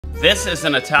This is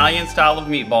an Italian style of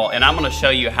meatball, and I'm going to show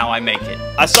you how I make it.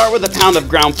 I start with a pound of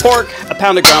ground pork, a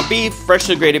pound of ground beef,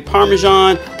 freshly grated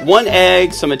Parmesan, 1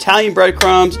 egg, some Italian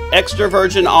breadcrumbs, extra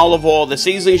virgin olive oil, the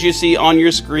seasonings you see on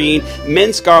your screen,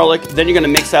 minced garlic. Then you're going to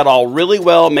mix that all really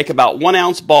well, make about 1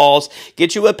 ounce balls,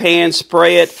 get you a pan,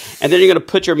 spray it, and then you're going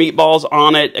to put your meatballs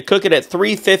on it, cook it at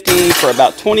 350 for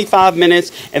about 25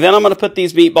 minutes, and then I'm going to put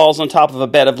these meatballs on top of a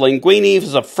bed of linguine with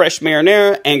some fresh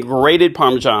marinara and grated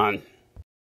Parmesan.